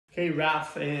Hey,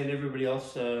 Raf and everybody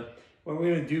else, what we're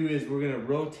going to do is we're going to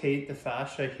rotate the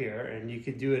fascia here, and you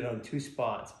could do it on 2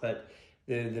 spots, but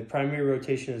the primary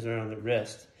rotation is around the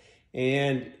wrist.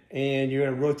 And you're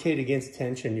going to rotate against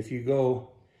tension. If you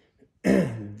go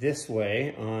this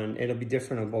way, it'll be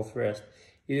different on both wrists.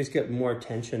 You just get more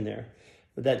tension there.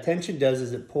 What that tension does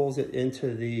is it pulls it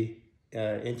into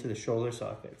the shoulder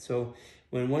socket. So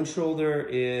when one shoulder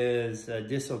is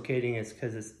dislocating, it's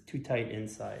because it's too tight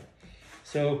inside.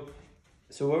 So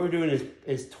what we're doing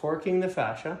is torquing the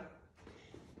fascia.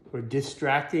 We're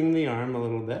distracting the arm a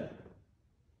little bit,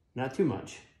 not too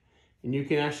much. And you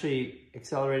can actually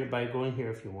accelerate it by going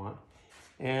here if you want.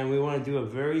 And we want to do a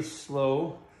very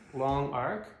slow, long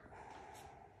arc.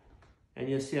 And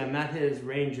you'll see I'm at his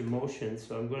range of motion,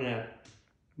 so I'm going to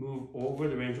move over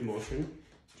the range of motion.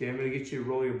 Jay, I'm going to get you to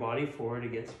roll your body forward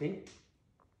against me.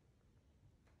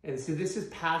 And so this is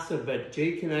passive, but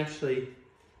Jay can actually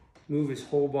move his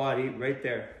whole body right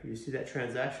there. You see that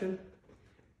transaction?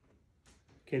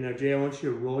 Okay, now Jay, I want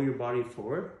you to roll your body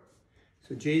forward.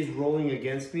 So Jay's rolling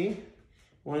against me.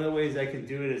 One of the ways I can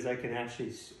do it is I can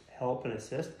actually help and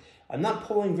assist. I'm not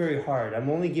pulling very hard. I'm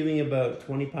only giving about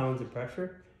 20 pounds of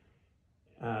pressure.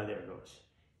 There it goes.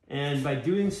 And by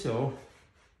doing so,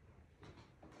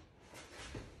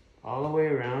 all the way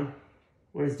around,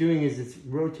 what it's doing is it's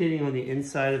rotating on the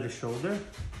inside of the shoulder.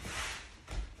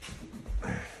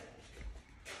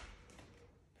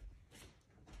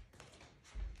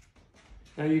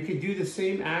 Now you could do the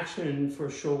same action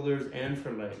for shoulders and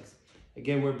for legs.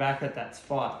 Again, we're back at that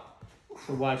spot.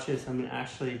 So watch this, I'm gonna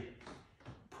actually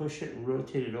push it and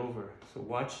rotate it over. So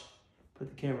watch, put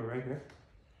the camera right here.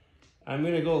 I'm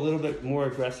gonna go a little bit more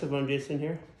aggressive on Jason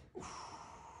here.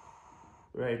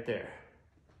 Right there.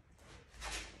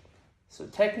 So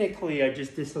technically I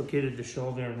just dislocated the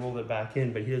shoulder and rolled it back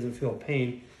in, but he doesn't feel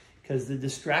pain because the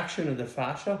distraction of the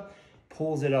fascia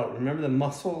pulls it out. Remember the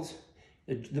muscles?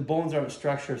 The bones aren't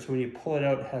structured, so when you pull it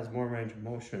out, it has more range of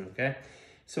motion, okay?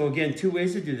 So again, 2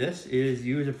 ways to do this is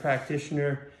you as a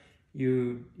practitioner,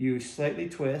 you slightly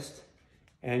twist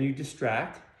and you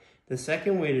distract. The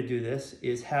second way to do this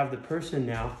is have the person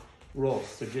now roll.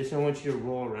 So Jason, I want you to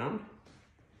roll around.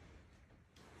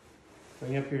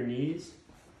 Bring up your knees.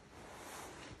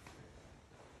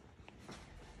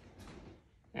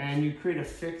 And you create a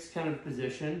fixed kind of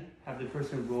position, have the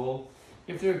person roll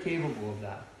if they're capable of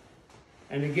that.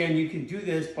 And again, you can do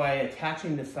this by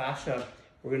attaching the fascia.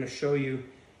 We're going to show you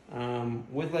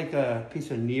with like a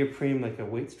piece of neoprene, like a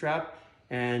weight strap,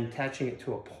 and attaching it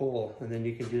to a pole. And then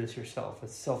you can do this yourself.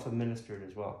 It's self-administered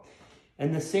as well.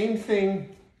 And the same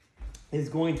thing is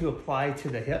going to apply to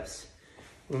the hips.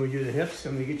 When we do the hips,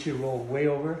 I'm going to get you to roll way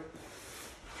over.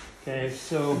 Okay,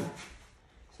 so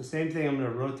same thing, I'm going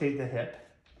to rotate the hip.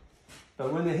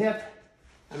 But when the hip,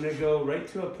 I'm going to go right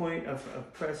to a point of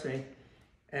pressing.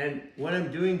 And what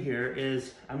I'm doing here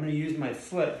is I'm going to use my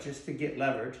foot just to get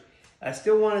leverage. I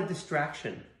still want a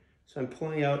distraction. So I'm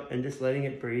pulling out and just letting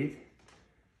it breathe.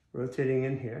 Rotating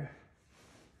in here.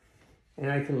 And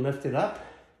I can lift it up.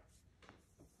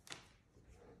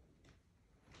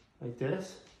 Like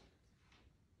this.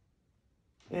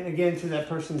 And again, to that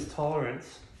person's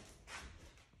tolerance.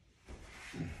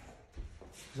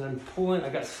 So I'm pulling, I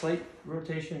got slight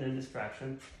rotation and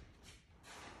distraction.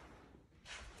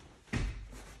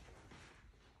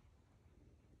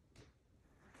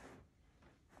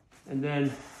 And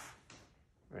then,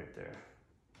 right there.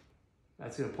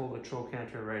 That's gonna pull the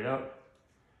trochanter right out.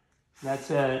 That's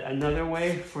another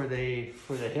way for the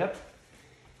hip.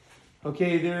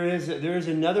 Okay, there is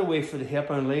another way for the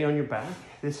hip. I'm gonna lay on your back.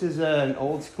 This is an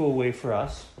old school way for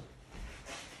us.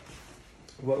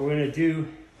 What we're gonna do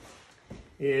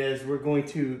is we're going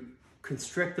to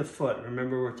constrict the foot.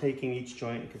 Remember, we're taking each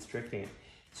joint and constricting it.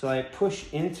 So I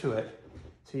push into it.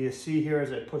 So you see here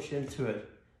as I push into it,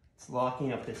 it's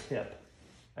locking up this hip.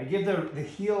 I give the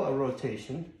heel a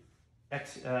rotation,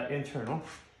 internal.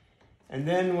 And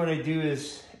then what I do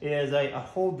is I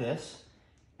hold this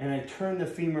and I turn the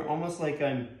femur almost like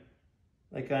I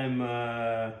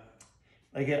turn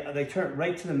it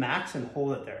right to the max and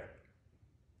hold it there.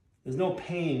 There's no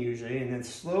pain usually, and then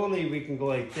slowly we can go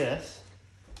like this.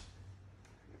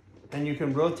 And you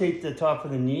can rotate the top of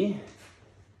the knee,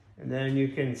 and then you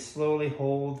can slowly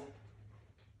hold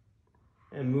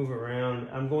and move around.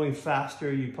 I'm going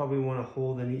faster, you probably want to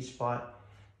hold in each spot.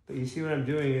 But you see what I'm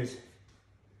doing is,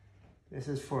 this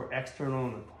is for external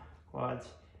and the quads,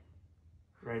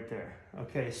 right there.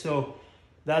 Okay, so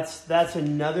that's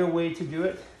another way to do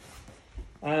it.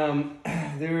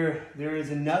 There is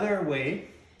another way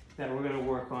that we're going to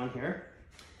work on here.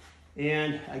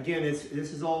 And again, this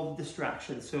is all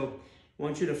distraction. So I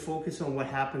want you to focus on what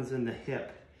happens in the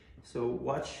hip. So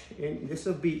watch, this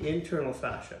will be internal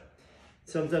fascia.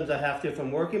 Sometimes I have to, if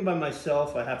I'm working by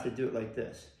myself, I have to do it like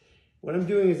this. What I'm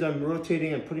doing is I'm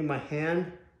rotating and putting my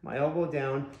hand, my elbow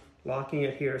down, locking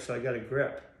it here so I got a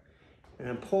grip. And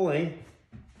I'm pulling,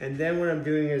 and then what I'm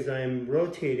doing is I'm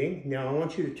rotating. Now I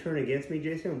want you to turn against me,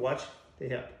 Jason, watch the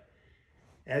hip.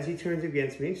 As he turns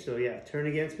against me, so yeah, turn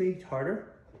against me, harder.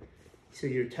 So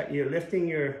you're lifting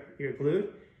your glute.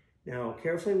 Now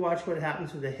carefully watch what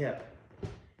happens with the hip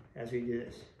as we do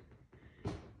this.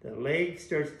 The leg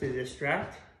starts to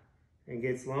distract and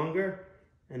gets longer,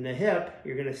 and the hip,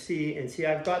 you're gonna see, and see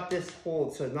I've got this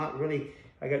hold, so not really,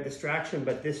 I got distraction,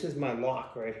 but this is my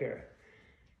lock right here.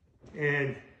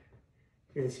 And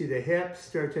you're gonna see the hip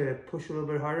start to push a little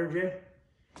bit harder, Jay.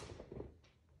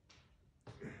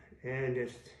 And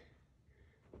just,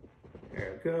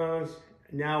 there it goes.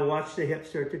 Now watch the hip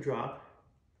start to drop.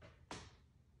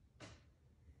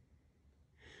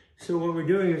 So what we're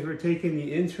doing is we're taking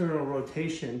the internal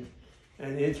rotation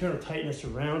and the internal tightness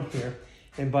around here,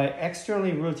 and by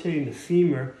externally rotating the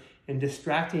femur and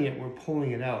distracting it, we're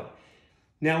pulling it out.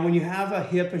 Now when you have a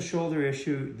hip and shoulder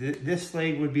issue, this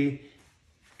leg would be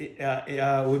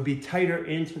tighter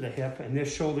into the hip, and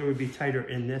this shoulder would be tighter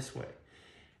in this way.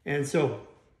 And so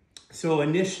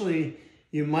initially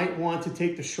you might want to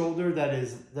take the shoulder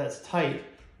that's tight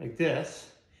like this,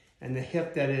 and the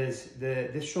hip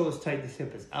this shoulder's tight, this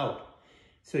hip is out.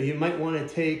 So you might want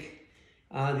to take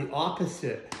the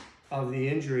opposite of the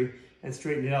injury and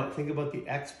straighten it out. Think about the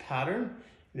X pattern,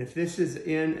 and if this is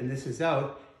in and this is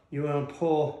out, you want to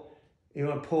pull. You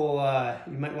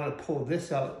might want to pull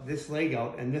this out, this leg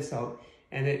out, and this out,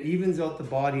 and it evens out the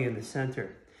body in the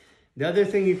center. The other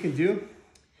thing you can do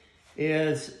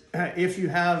is, if you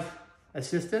have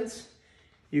assistance,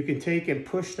 you can take and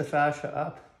push the fascia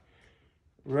up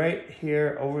right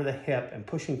here over the hip and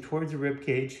pushing towards the rib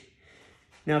cage.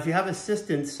 Now, if you have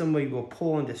assistance, somebody will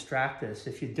pull and distract this.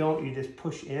 If you don't, you just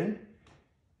push in,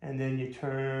 and then you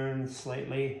turn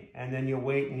slightly, and then you'll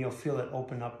wait, and you'll feel it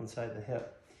open up inside the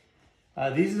hip.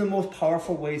 These are the most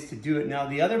powerful ways to do it. Now,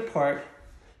 the other part,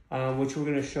 which we're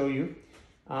going to show you,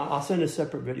 I'll send a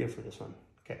separate video for this one.